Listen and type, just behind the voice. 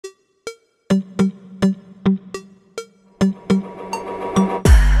Alright,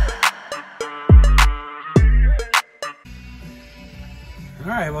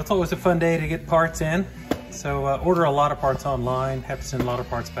 well, it's always a fun day to get parts in. So order a lot of parts online, have to send a lot of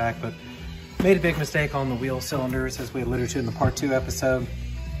parts back, but made a big mistake on the wheel cylinders, as we alluded to in the part 2 episode.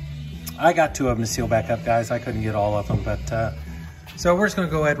 I got 2 of them to seal back up, guys. I couldn't get all of them, but so we're just going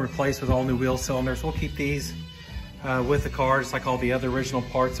to go ahead and replace with all new wheel cylinders. We'll keep these with the car, just like all the other original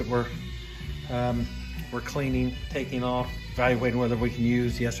parts that we're cleaning, taking off, evaluating whether we can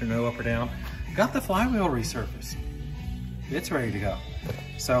use yes or no, up or down. Got the flywheel resurfaced. It's ready to go.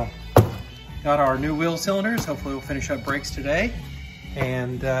 So got our new wheel cylinders. Hopefully we'll finish up brakes today.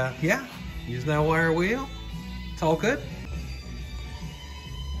 And yeah, using that wire wheel, it's all good.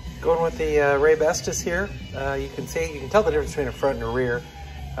 Going with the Ray Bestis here. You can tell the difference between a front and a rear.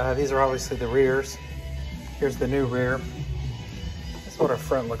 These are obviously the rears. Here's the new rear. That's what our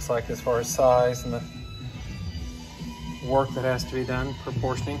front looks like as far as size and the work that has to be done,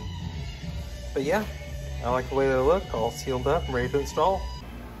 proportioning. But yeah, I like the way they look, all sealed up and ready to install.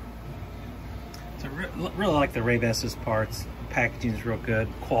 So really like the Ray Bestis parts. Packaging is real good,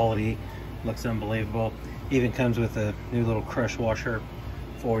 quality looks unbelievable. Even comes with a new little crush washer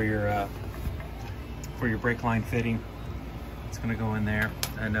for your brake line fitting. It's gonna go in there.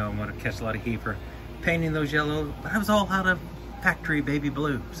 I know I'm gonna catch a lot of heat for painting those yellow, but I was all out of factory baby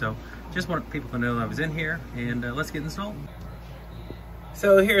blue. So just want people to know that I was in here, and let's get installed.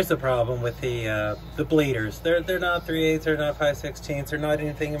 So here's the problem with the bleeders. They're not 3/8, they're not 5/16, they're not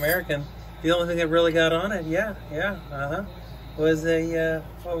anything American. The only thing that really got on it, was a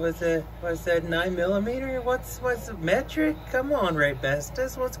was that 9mm? What's metric? Come on, Ray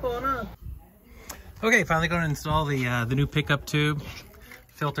Bestis, what's going on? Okay, finally going to install the new pickup tube.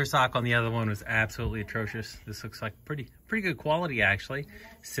 Filter sock on the other one was absolutely atrocious. This looks like pretty good quality actually.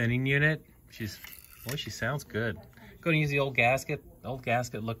 Sending unit, she sounds good. Going to use the old gasket. The old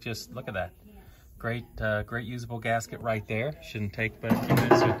gasket look at that. Great usable gasket right there. Shouldn't take but a few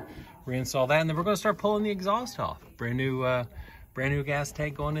minutes to reinstall that, and then we're going to start pulling the exhaust off. Brand new gas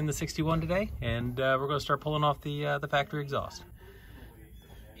tank going in the 61 today, and we're going to start pulling off the factory exhaust.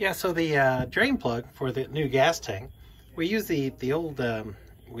 Yeah, so the drain plug for the new gas tank, we use the old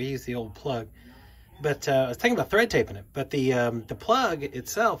plug, but I was thinking about thread taping it. But the plug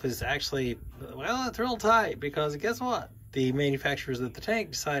itself is actually, well, it's real tight, because guess what? The manufacturers of the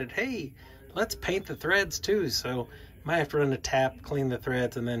tank decided, hey, let's paint the threads too. So might have to run a tap, clean the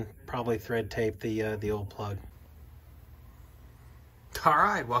threads, and then probably thread tape the old plug. All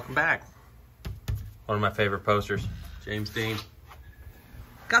right, welcome back. One of my favorite posters, James Dean.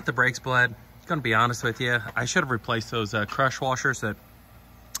 Got the brakes bled. Gonna be honest with you, I should have replaced those crush washers that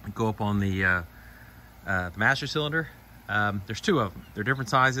go up on the master cylinder. There's 2 of them. They're different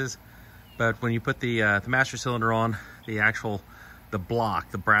sizes, but when you put the master cylinder on,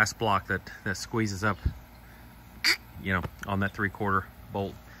 the brass block that squeezes up, you know, on that 3/4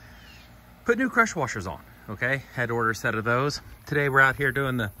 bolt, put new crush washers on. Okay, had to order a set of those. Today we're out here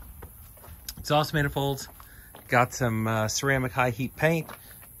doing the exhaust manifolds. Got some ceramic high heat paint.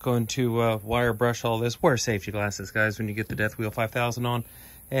 Going to wire brush all this. Wear safety glasses, guys, when you get the Death Wheel 5000 on.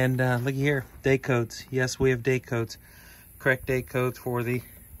 And look here, date codes. Yes, we have date codes. Correct date codes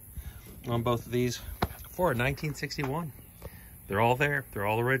on both of these for 1961. They're all there. They're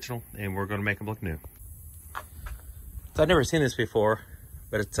all original, and we're going to make them look new. So I've never seen this before,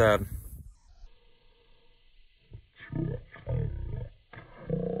 but it's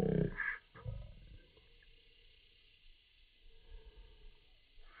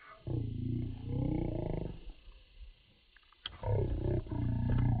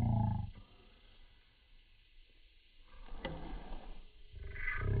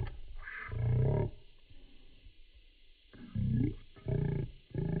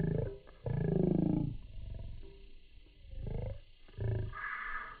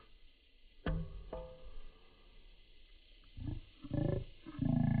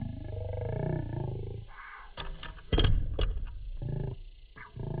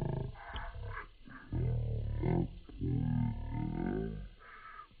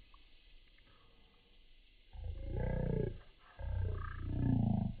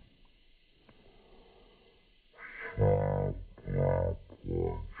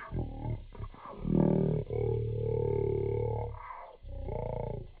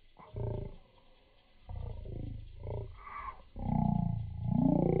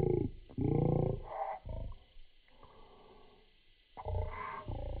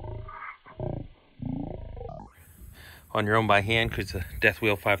on your own by hand, because the Death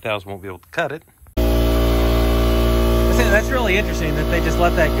Wheel 5000 won't be able to cut it. That's really interesting that they just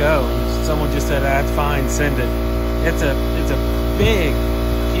let that go. Someone just said, "That's fine, send it." It's a big,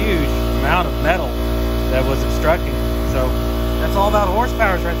 huge amount of metal that was obstructing. So that's all about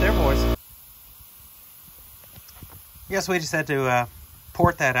horsepowers right there, boys. Yes, we just had to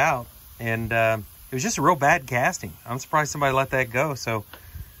port that out, and it was just a real bad casting. I'm surprised somebody let that go. So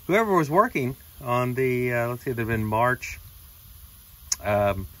whoever was working on the, let's see, it would have been March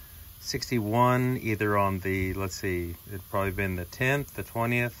 61, either on the, let's see, it'd probably been the 10th, the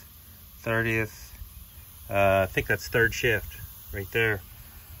 20th, 30th. I think that's third shift right there.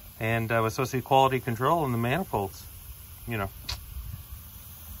 And was supposed to be quality control in the manifolds. You know,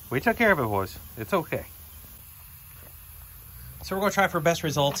 we took care of it, boys. It's okay. So we're going to try for best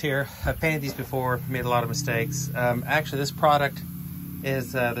results here. I've painted these before, made a lot of mistakes. Actually, this product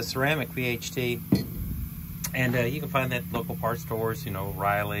is the ceramic VHT. And you can find that at local parts stores, you know,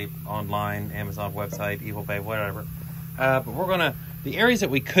 Riley, online, Amazon website, Evil Bay, whatever. But we're gonna, the areas that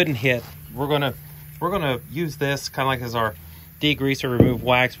we couldn't hit, we're gonna use this kind of like as our degreaser, remove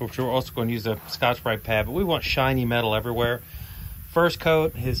wax, which we're also going to use a Scotch-Brite pad. But we want shiny metal everywhere. First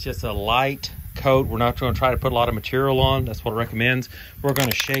coat is just a light coat. We're not going to try to put a lot of material on. That's what it recommends. We're going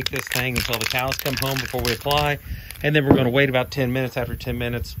to shake this thing until the cows come home before we apply, and then we're going to wait about 10 minutes. After 10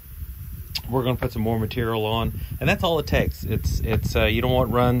 minutes. We're going to put some more material on, and that's all it takes. It's you don't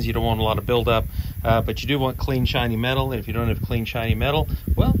want runs, you don't want a lot of buildup, but you do want clean, shiny metal. And if you don't have clean, shiny metal,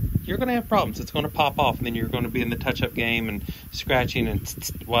 well, you're going to have problems. It's going to pop off, and then you're going to be in the touch-up game and scratching and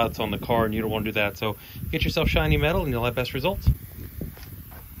while it's on the car, and you don't want to do that. So get yourself shiny metal, and you'll have best results.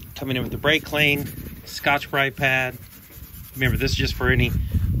 Coming in with the brake clean, Scotch-Brite pad. Remember, this is just for any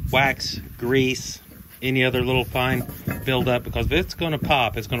wax, grease, any other little fine buildup, because if it's going to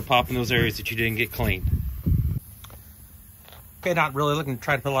pop, it's going to pop in those areas that you didn't get cleaned. Okay, not really looking to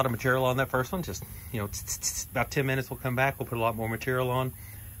try to put a lot of material on that first one. Just, you know, about 10 minutes we'll come back. We'll put a lot more material on.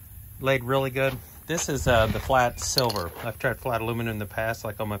 Laid really good. This is the flat silver. I've tried flat aluminum in the past,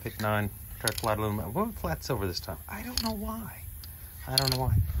 like on my 59. Tried flat aluminum. What flat silver this time? I don't know why. I don't know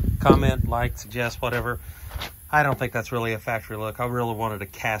why. Comment, like, suggest, whatever. I don't think that's really a factory look. I really wanted a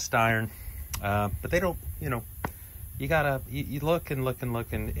cast iron. But they don't, you know, you gotta, you look and look and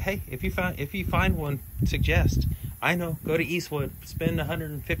look, and hey, if you find one, suggest. I know, go to Eastwood, spend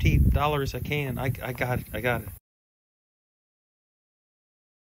 $150 a can. I got it.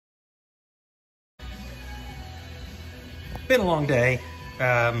 Been a long day.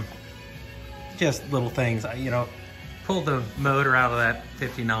 Just little things, you know, pulled the motor out of that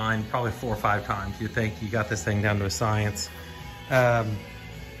 59 probably 4 or 5 times. You think you got this thing down to a science.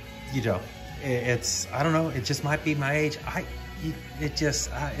 You don't. It's, I don't know, it just might be my age. It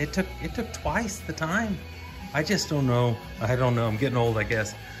took twice the time. I just don't know. I don't know. I'm getting old, I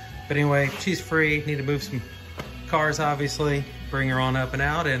guess. But anyway, she's free. Need to move some cars, obviously. Bring her on up and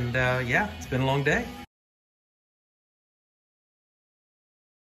out. And yeah, it's been a long day.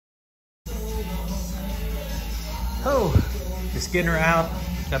 Oh, just getting her out.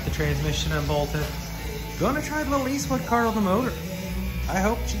 Got the transmission unbolted. Gonna try the little Eastwood car on the motor. I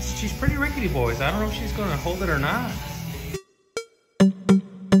hope she's pretty rickety, boys. I don't know if she's gonna hold it or not.